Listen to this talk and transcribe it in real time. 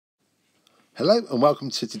Hello and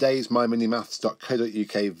welcome to today's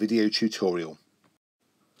myminimaths.co.uk video tutorial.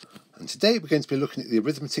 And today we're going to be looking at the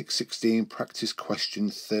Arithmetic 16 practice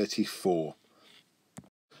question 34,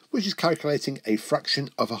 which is calculating a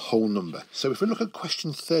fraction of a whole number. So if we look at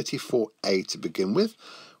question 34a to begin with,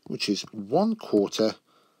 which is 1/4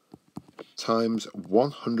 times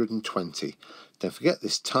 120. Don't forget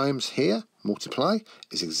this times here, multiply,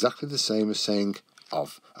 is exactly the same as saying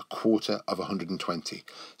of 1/4 of 120.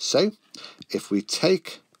 So if we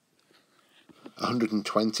take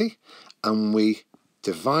 120 and we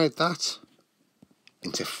divide that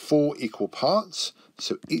into 4 equal parts,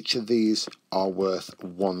 so each of these are worth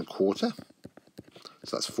 1/4, so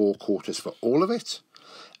that's 4/4 for all of it,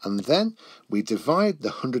 and then we divide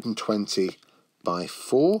the 120 by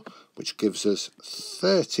 4, which gives us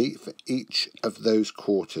 30 for each of those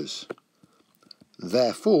quarters.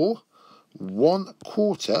 Therefore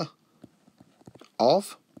 1/4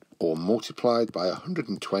 of, or multiplied by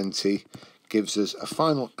 120, gives us a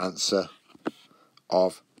final answer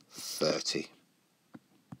of 30.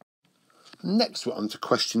 Next we're on to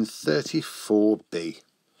question 34b,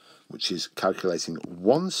 which is calculating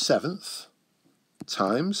 1/7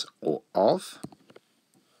 times, or of,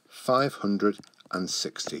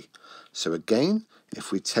 560. So again,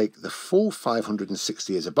 if we take the full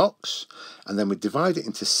 560 as a box, and then we divide it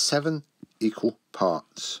into 7 equal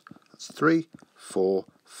parts. That's 3, 4,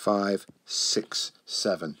 5, 6,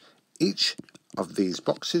 7. Each of these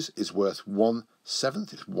boxes is worth 1/7.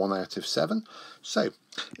 It's 1 out of 7. So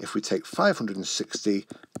if we take 560,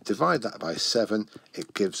 divide that by 7,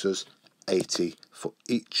 it gives us 80 for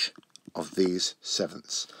each of these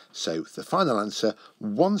sevenths. So the final answer,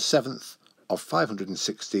 1/7 of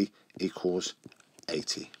 560 equals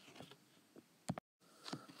 80.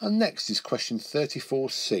 And next is question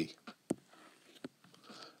 34c,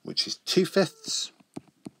 which is 2/5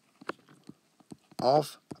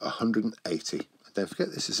 of 180. Don't forget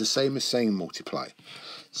this is the same as saying multiply.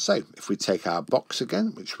 So if we take our box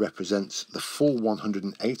again, which represents the full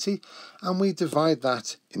 180, and we divide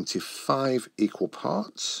that into 5 equal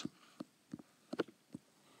parts.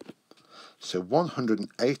 So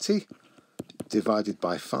 180 divided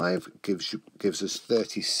by 5 gives us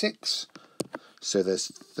 36. So there's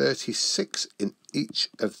 36 in each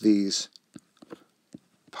of these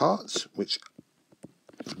parts, which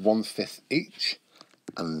is 1/5 each.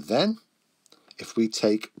 And then if we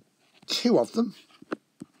take 2 of them,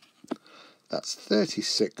 that's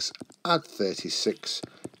 36, add 36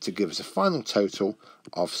 to give us a final total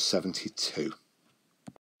of 72.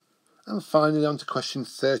 And finally on to question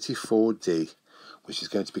 34d, which is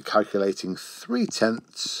going to be calculating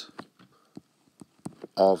 3/10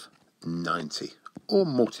 of 90, or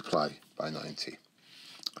multiply by 90.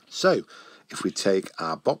 So if we take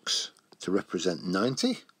our box to represent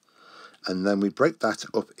 90, and then we break that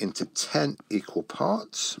up into 10 equal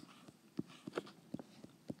parts,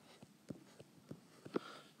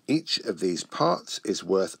 each of these parts is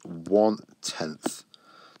worth 1/10.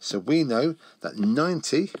 So we know that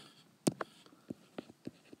 90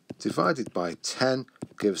 divided by 10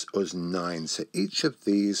 gives us 9. So each of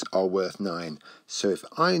these are worth 9. So if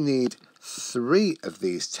I need 3 of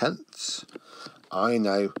these tenths, I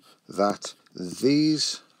know that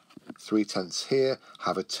these 3/10 here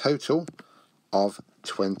have a total of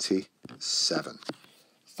 27.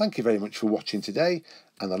 Thank you very much for watching today,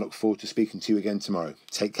 and I look forward to speaking to you again tomorrow.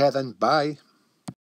 Take care then. Bye.